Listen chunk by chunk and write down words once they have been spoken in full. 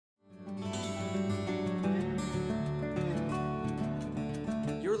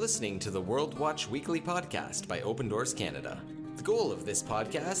listening to the World Watch Weekly podcast by Open Doors Canada. The goal of this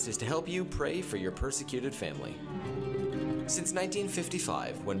podcast is to help you pray for your persecuted family. Since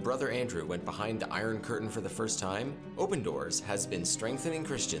 1955, when Brother Andrew went behind the Iron Curtain for the first time, Open Doors has been strengthening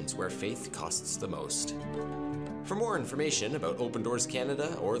Christians where faith costs the most. For more information about Open Doors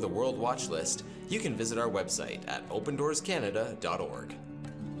Canada or the World Watch List, you can visit our website at opendoorscanada.org.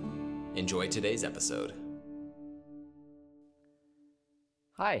 Enjoy today's episode.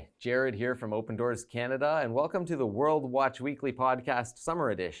 Hi, Jared here from Open Doors Canada, and welcome to the World Watch Weekly Podcast Summer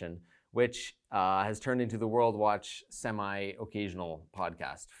Edition, which has turned into the World Watch semi-occasional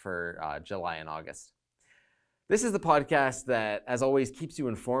podcast for July and August. This is the podcast that, as always, keeps you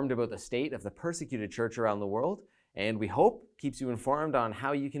informed about the state of the persecuted church around the world, and we hope keeps you informed on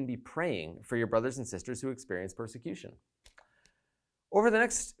how you can be praying for your brothers and sisters who experience persecution. Over the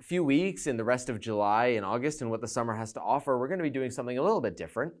next few weeks in the rest of July and August and what the summer has to offer, we're going to be doing something a little bit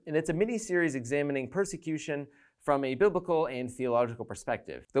different, and it's a mini-series examining persecution from a biblical and theological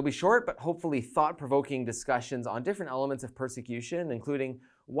perspective. They'll be short but hopefully thought-provoking discussions on different elements of persecution, including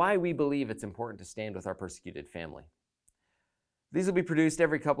why we believe it's important to stand with our persecuted family. These will be produced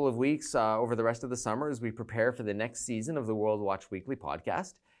every couple of weeks over the rest of the summer as we prepare for the next season of the World Watch Weekly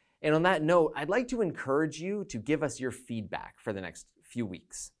podcast. And on that note, I'd like to encourage you to give us your feedback for the next few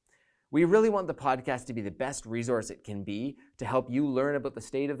weeks. We really want the podcast to be the best resource it can be to help you learn about the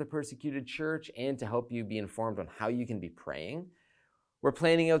state of the persecuted church and to help you be informed on how you can be praying. We're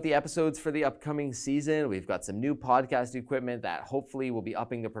planning out the episodes for the upcoming season. We've got some new podcast equipment that hopefully will be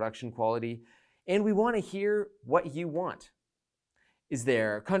upping the production quality. And we want to hear what you want. Is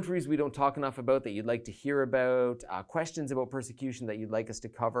there countries we don't talk enough about that you'd like to hear about? Questions about persecution that you'd like us to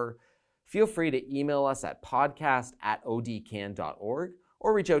cover? Feel free to email us at podcast@odcan.org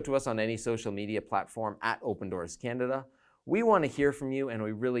or reach out to us on any social media platform at Open Doors Canada. We want to hear from you, and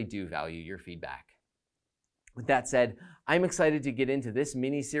we really do value your feedback. With that said, I'm excited to get into this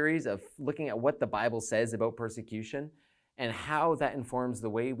mini-series of looking at what the Bible says about persecution and how that informs the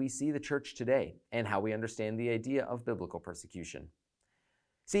way we see the church today and how we understand the idea of biblical persecution.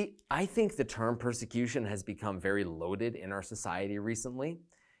 See, I think the term persecution has become very loaded in our society recently.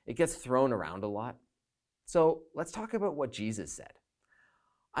 It gets thrown around a lot. So let's talk about what Jesus said.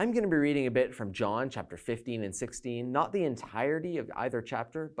 I'm going to be reading a bit from John chapter 15 and 16, not the entirety of either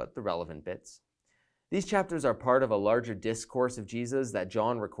chapter, but the relevant bits. These chapters are part of a larger discourse of Jesus that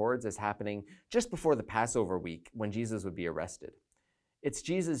John records as happening just before the Passover week when Jesus would be arrested. It's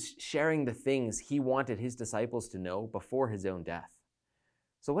Jesus sharing the things he wanted his disciples to know before his own death.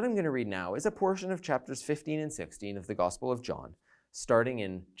 So what I'm going to read now is a portion of chapters 15 and 16 of the Gospel of John, starting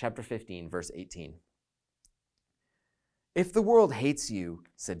in chapter 15, verse 18. "If the world hates you,"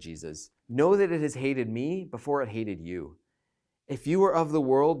 said Jesus, "know that it has hated me before it hated you. If you were of the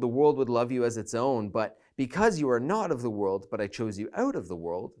world would love you as its own, but because you are not of the world, but I chose you out of the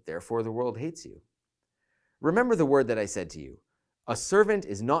world, therefore the world hates you. Remember the word that I said to you, a servant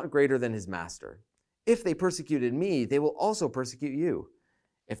is not greater than his master. If they persecuted me, they will also persecute you.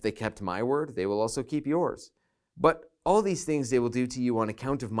 If they kept my word, they will also keep yours. But all these things they will do to you on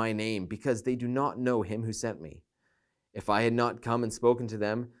account of my name, because they do not know him who sent me. If I had not come and spoken to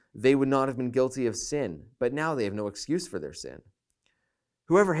them, they would not have been guilty of sin, but now they have no excuse for their sin.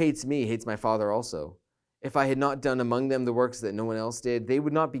 Whoever hates me hates my Father also. If I had not done among them the works that no one else did, they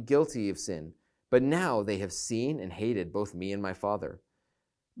would not be guilty of sin, but now they have seen and hated both me and my Father.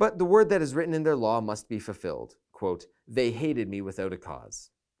 But the word that is written in their law must be fulfilled. Quote, they hated me without a cause.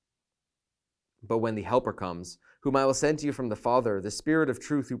 But when the Helper comes, whom I will send to you from the Father, the Spirit of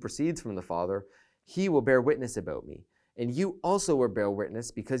truth who proceeds from the Father, he will bear witness about me. And you also will bear witness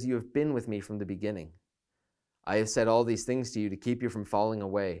because you have been with me from the beginning. I have said all these things to you to keep you from falling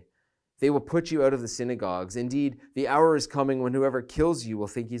away. They will put you out of the synagogues. Indeed, the hour is coming when whoever kills you will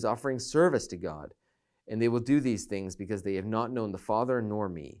think he's offering service to God. And they will do these things because they have not known the Father nor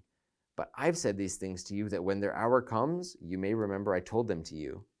me. But I've said these things to you that when their hour comes, you may remember I told them to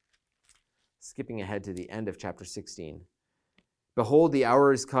you." Skipping ahead to the end of chapter 16. "Behold, the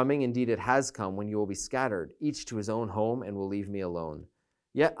hour is coming, indeed it has come, when you will be scattered, each to his own home, and will leave me alone.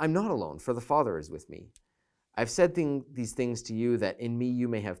 Yet I'm not alone, for the Father is with me. I've said these things to you, that in me you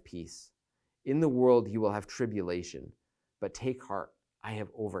may have peace. In the world you will have tribulation, but take heart, I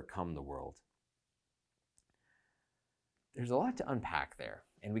have overcome the world." There's a lot to unpack there,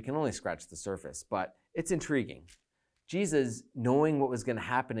 and we can only scratch the surface, but it's intriguing. Jesus, knowing what was going to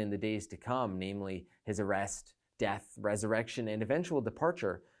happen in the days to come, namely his arrest, death, resurrection, and eventual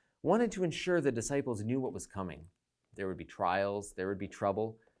departure, wanted to ensure the disciples knew what was coming. There would be trials, there would be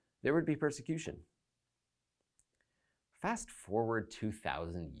trouble, there would be persecution. Fast forward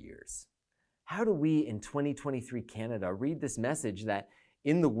 2,000 years. How do we in 2023 Canada read this message that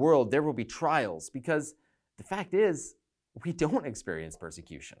in the world there will be trials? Because the fact is, we don't experience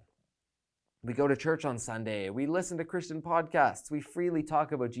persecution. We go to church on Sunday, we listen to Christian podcasts, we freely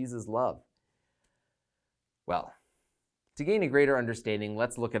talk about Jesus' love. Well, to gain a greater understanding,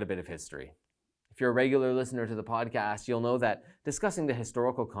 let's look at a bit of history. If you're a regular listener to the podcast, you'll know that discussing the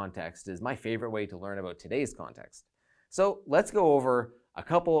historical context is my favorite way to learn about today's context. So let's go over a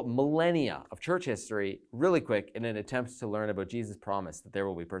couple millennia of church history really quick in an attempt to learn about Jesus' promise that there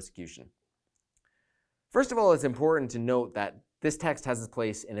will be persecution. First of all, it's important to note that this text has its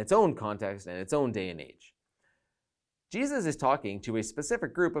place in its own context and its own day and age. Jesus is talking to a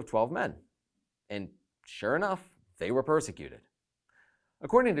specific group of 12 men, and sure enough, they were persecuted.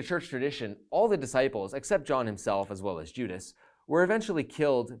 According to church tradition, all the disciples, except John himself as well as Judas, were eventually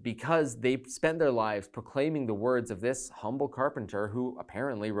killed because they spent their lives proclaiming the words of this humble carpenter who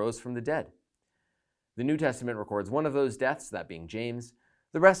apparently rose from the dead. The New Testament records one of those deaths, that being James.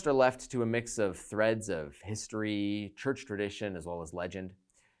 The rest are left to a mix of threads of history, church tradition, as well as legend.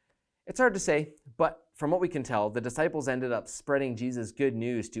 It's hard to say, but from what we can tell, the disciples ended up spreading Jesus' good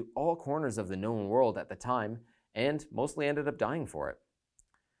news to all corners of the known world at the time, and mostly ended up dying for it.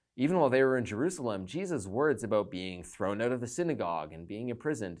 Even while they were in Jerusalem, Jesus' words about being thrown out of the synagogue and being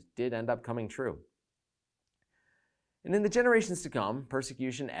imprisoned did end up coming true. And in the generations to come,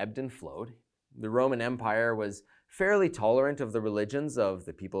 persecution ebbed and flowed. The Roman Empire was fairly tolerant of the religions of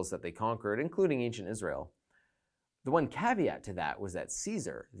the peoples that they conquered, including ancient Israel. The one caveat to that was that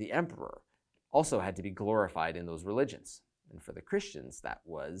Caesar, the emperor, also had to be glorified in those religions. And for the Christians, that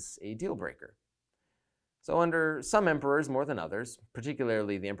was a deal breaker. So under some emperors more than others,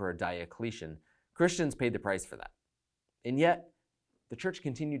 particularly the Emperor Diocletian, Christians paid the price for that. And yet, the church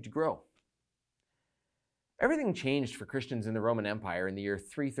continued to grow. Everything changed for Christians in the Roman Empire in the year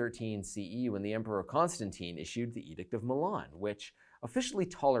 313 CE when the Emperor Constantine issued the Edict of Milan, which officially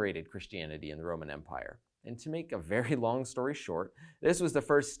tolerated Christianity in the Roman Empire. And to make a very long story short, this was the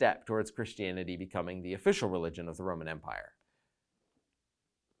first step towards Christianity becoming the official religion of the Roman Empire.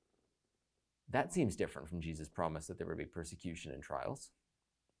 That seems different from Jesus' promise that there would be persecution and trials.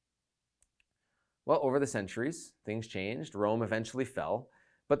 Well, over the centuries, things changed. Rome eventually fell,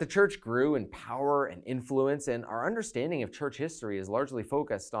 but the church grew in power and influence, and our understanding of church history is largely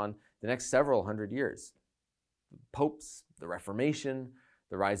focused on the next several hundred years. The popes, the Reformation,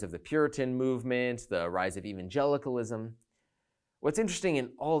 the rise of the Puritan movement, the rise of evangelicalism. What's interesting in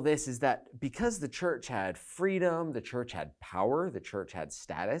all this is that because the church had freedom, the church had power, the church had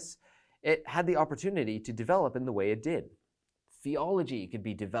status, it had the opportunity to develop in the way it did. Theology could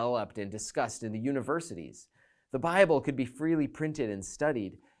be developed and discussed in the universities. The Bible could be freely printed and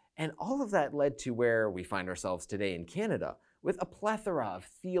studied. And all of that led to where we find ourselves today in Canada, with a plethora of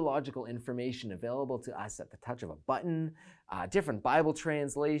theological information available to us at the touch of a button, different Bible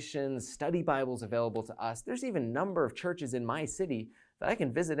translations, study Bibles available to us. There's even a number of churches in my city that I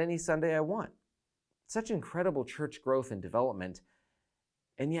can visit any Sunday I want. Such incredible church growth and development.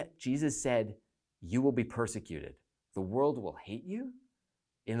 And yet Jesus said, you will be persecuted. The world will hate you.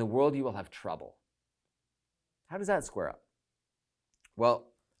 In the world you will have trouble. How does that square up?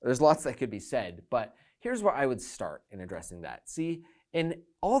 Well, there's lots that could be said, but here's where I would start in addressing that. See, in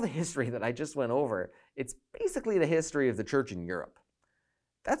all the history that I just went over, it's basically the history of the church in Europe.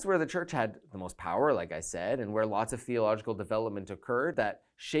 That's where the church had the most power, like I said, and where lots of theological development occurred that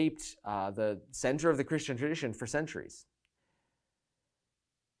shaped the center of the Christian tradition for centuries.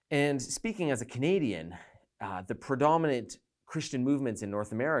 And speaking as a Canadian, the predominant Christian movements in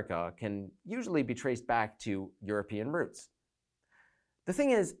North America can usually be traced back to European roots. The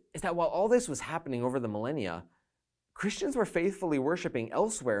thing is that while all this was happening over the millennia, Christians were faithfully worshiping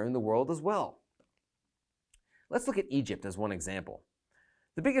elsewhere in the world as well. Let's look at Egypt as one example.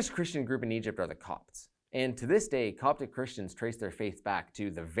 The biggest Christian group in Egypt are the Copts, and to this day, Coptic Christians trace their faith back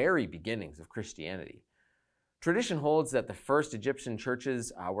to the very beginnings of Christianity. Tradition holds that the first Egyptian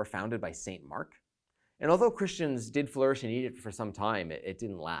churches were founded by Saint Mark, and although Christians did flourish in Egypt for some time, it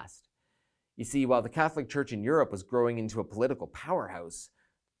didn't last. You see, while the Catholic Church in Europe was growing into a political powerhouse,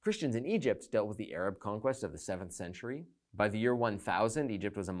 Christians in Egypt dealt with the Arab conquest of the 7th century. By the year 1000,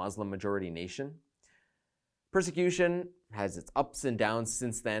 Egypt was a Muslim-majority nation. Persecution has its ups and downs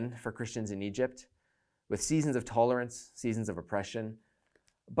since then for Christians in Egypt, with seasons of tolerance, seasons of oppression.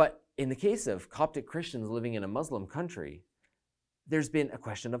 But in the case of Coptic Christians living in a Muslim country, there's been a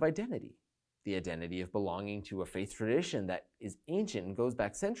question of identity. The identity of belonging to a faith tradition that is ancient and goes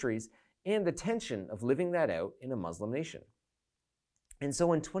back centuries, and the tension of living that out in a Muslim nation. And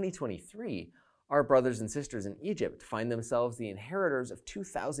so in 2023, our brothers and sisters in Egypt find themselves the inheritors of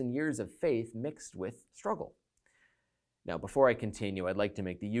 2,000 years of faith mixed with struggle. Now, before I continue, I'd like to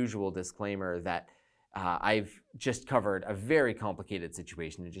make the usual disclaimer that I've just covered a very complicated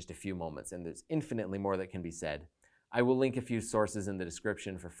situation in just a few moments, and there's infinitely more that can be said. I will link a few sources in the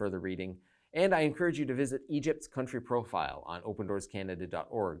description for further reading, and I encourage you to visit Egypt's country profile on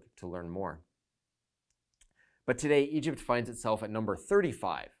opendoorscanada.org to learn more. But today, Egypt finds itself at number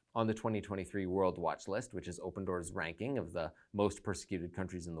 35 on the 2023 World Watch List, which is Open Doors' ranking of the most persecuted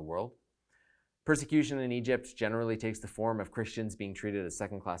countries in the world. Persecution in Egypt generally takes the form of Christians being treated as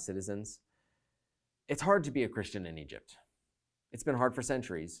second-class citizens. It's hard to be a Christian in Egypt. It's been hard for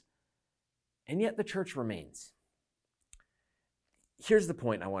centuries, and yet the church remains. Here's the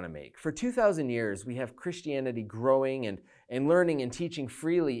point I want to make. For 2,000 years, we have Christianity growing and learning and teaching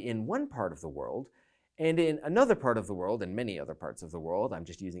freely in one part of the world, and in another part of the world, and many other parts of the world, I'm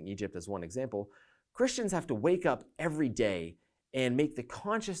just using Egypt as one example, Christians have to wake up every day and make the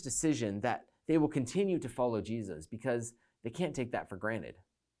conscious decision that they will continue to follow Jesus because they can't take that for granted.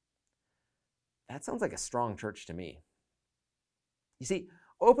 That sounds like a strong church to me. You see,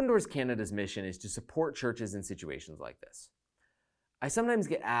 Open Doors Canada's mission is to support churches in situations like this. I sometimes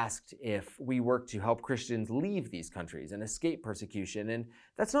get asked if we work to help Christians leave these countries and escape persecution, and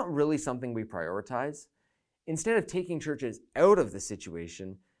that's not really something we prioritize. Instead of taking churches out of the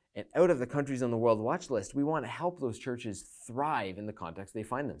situation and out of the countries on the World Watch List, we want to help those churches thrive in the context they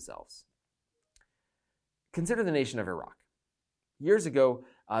find themselves. Consider the nation of Iraq. Years ago,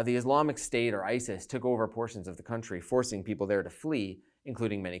 the Islamic State, or ISIS, took over portions of the country, forcing people there to flee,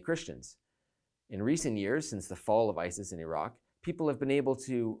 including many Christians. In recent years, since the fall of ISIS in Iraq, people have been able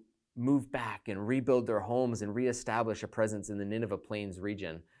to move back and rebuild their homes and reestablish a presence in the Nineveh Plains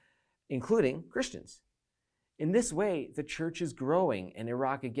region, including Christians. In this way, the church is growing, and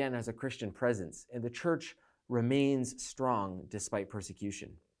Iraq again has a Christian presence, and the church remains strong despite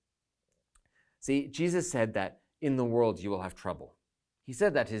persecution. See, Jesus said that in the world you will have trouble. He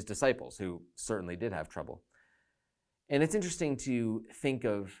said that to his disciples, who certainly did have trouble. And it's interesting to think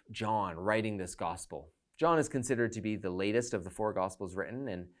of John writing this gospel. John is considered to be the latest of the four gospels written,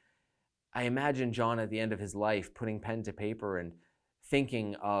 and I imagine John at the end of his life putting pen to paper and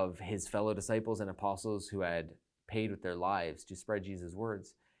thinking of his fellow disciples and apostles who had paid with their lives to spread Jesus'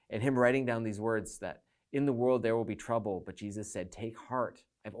 words, and him writing down these words that in the world there will be trouble, but Jesus said, "Take heart,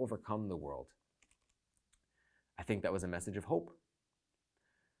 I've overcome the world." I think that was a message of hope.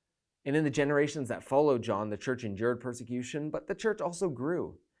 And in the generations that followed John, the church endured persecution, but the church also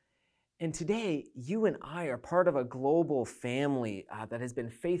grew. And today, you and I are part of a global family that has been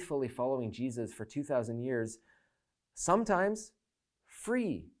faithfully following Jesus for 2,000 years, sometimes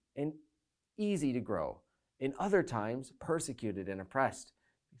free and easy to grow, in other times persecuted and oppressed.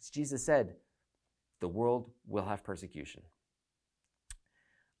 As Jesus said, the world will have persecution.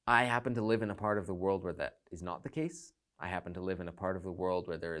 I happen to live in a part of the world where that is not the case. I happen to live in a part of the world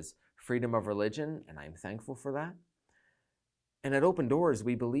where there is freedom of religion, and I'm thankful for that. And at Open Doors,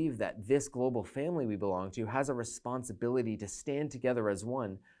 we believe that this global family we belong to has a responsibility to stand together as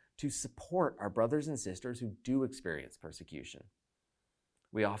one to support our brothers and sisters who do experience persecution.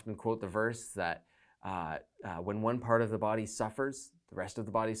 We often quote the verse that when one part of the body suffers, the rest of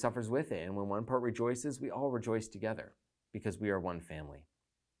the body suffers with it. And when one part rejoices, we all rejoice together because we are one family.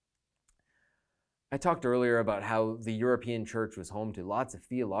 I talked earlier about how the European church was home to lots of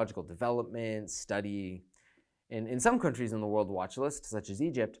theological development, study. And in some countries on the World Watch List, such as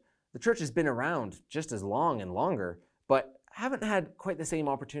Egypt, the church has been around just as long and longer, but haven't had quite the same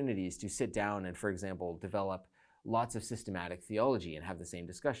opportunities to sit down and, for example, develop lots of systematic theology and have the same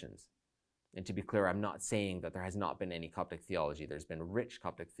discussions. And to be clear, I'm not saying that there has not been any Coptic theology. There's been rich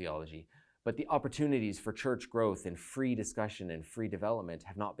Coptic theology, but the opportunities for church growth and free discussion and free development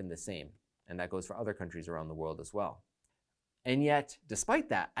have not been the same. And that goes for other countries around the world as well. And yet, despite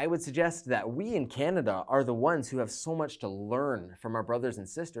that, I would suggest that we in Canada are the ones who have so much to learn from our brothers and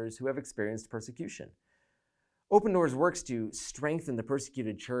sisters who have experienced persecution. Open Doors works to strengthen the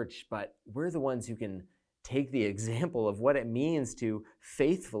persecuted church, but we're the ones who can take the example of what it means to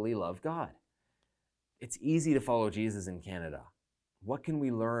faithfully love God. It's easy to follow Jesus in Canada. What can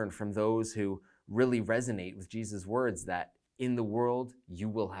we learn from those who really resonate with Jesus' words that in the world you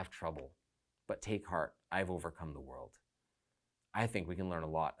will have trouble, but take heart, I've overcome the world? I think we can learn a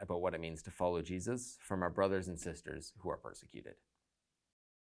lot about what it means to follow Jesus from our brothers and sisters who are persecuted.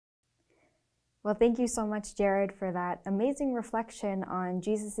 Well, thank you so much, Jared, for that amazing reflection on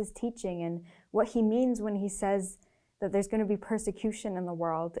Jesus' teaching and what he means when he says that there's going to be persecution in the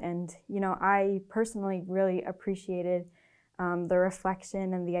world. And, I personally really appreciated the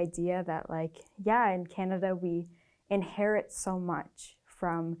reflection and the idea that, like, yeah, in Canada we inherit so much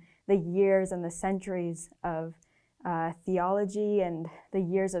from the years and the centuries of theology and the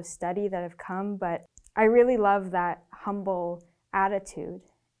years of study that have come. But I really love that humble attitude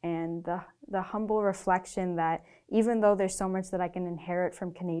and the humble reflection that even though there's so much that I can inherit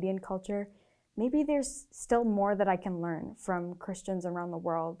from Canadian culture, maybe there's still more that I can learn from Christians around the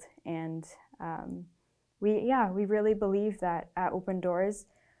world. And we really believe that at Open Doors,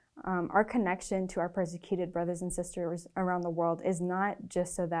 our connection to our persecuted brothers and sisters around the world is not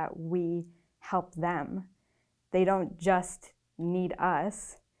just so that we help them. They don't just need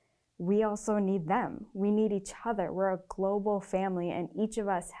us. We also need them. We need each other. We're a global family, and each of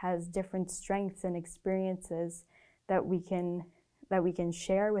us has different strengths and experiences that we can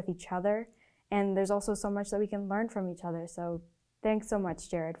share with each other. And there's also so much that we can learn from each other. So thanks so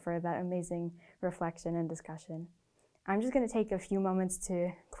much, Jared, for that amazing reflection and discussion. I'm just going to take a few moments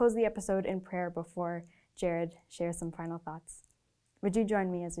to close the episode in prayer before Jared shares some final thoughts. Would you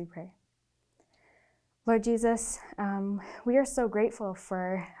join me as we pray? Lord Jesus, we are so grateful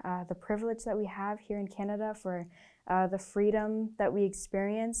for the privilege that we have here in Canada, for the freedom that we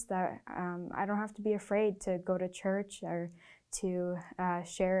experience, that I don't have to be afraid to go to church or to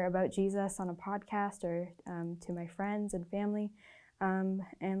share about Jesus on a podcast or to my friends and family.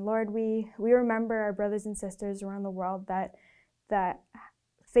 And Lord, we remember our brothers and sisters around the world that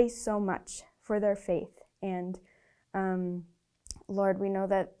face so much for their faith. And Lord, we know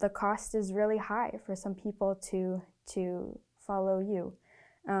that the cost is really high for some people to follow you.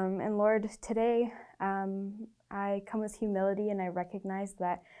 And Lord, today I come with humility, and I recognize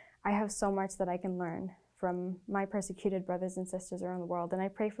that I have so much that I can learn from my persecuted brothers and sisters around the world. And I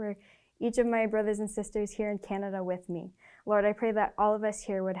pray for each of my brothers and sisters here in Canada with me. Lord, I pray that all of us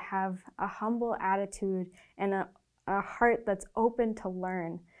here would have a humble attitude and a heart that's open to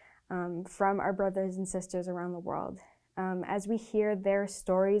learn from our brothers and sisters around the world. As we hear their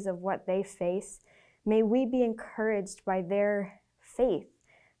stories of what they face, may we be encouraged by their faith,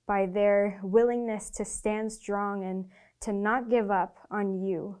 by their willingness to stand strong and to not give up on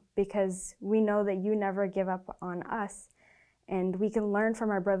you, because we know that you never give up on us. And we can learn from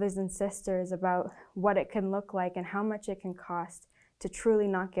our brothers and sisters about what it can look like and how much it can cost to truly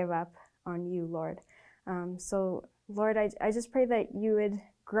not give up on you, Lord. So, Lord, I just pray that you would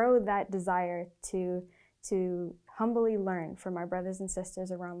grow that desire to humbly learn from our brothers and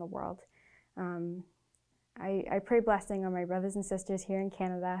sisters around the world. I pray blessing on my brothers and sisters here in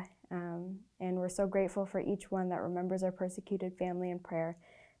Canada, and we're so grateful for each one that remembers our persecuted family in prayer.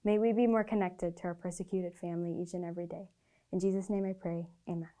 May we be more connected to our persecuted family each and every day. In Jesus' name I pray,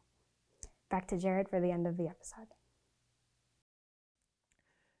 amen. Back to Jared for the end of the episode.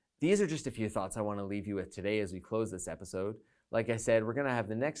 These are just a few thoughts I want to leave you with today as we close this episode. Like I said, we're going to have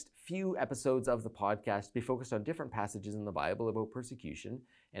the next few episodes of the podcast be focused on different passages in the Bible about persecution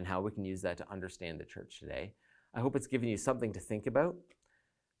and how we can use that to understand the church today. I hope it's given you something to think about.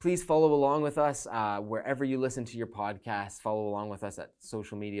 Please follow along with us wherever you listen to your podcast. Follow along with us at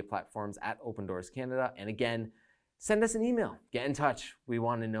social media platforms at Open Doors Canada. And again, send us an email. Get in touch. We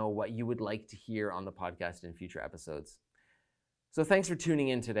want to know what you would like to hear on the podcast in future episodes. So thanks for tuning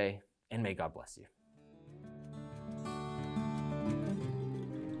in today, and may God bless you.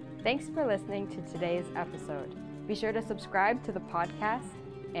 Thanks for listening to today's episode. Be sure to subscribe to the podcast,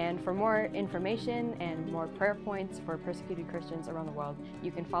 and for more information and more prayer points for persecuted Christians around the world,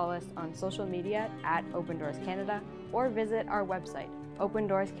 you can follow us on social media at Open Doors Canada or visit our website,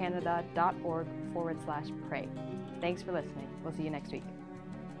 opendoorscanada.org/pray. Thanks for listening. We'll see you next week.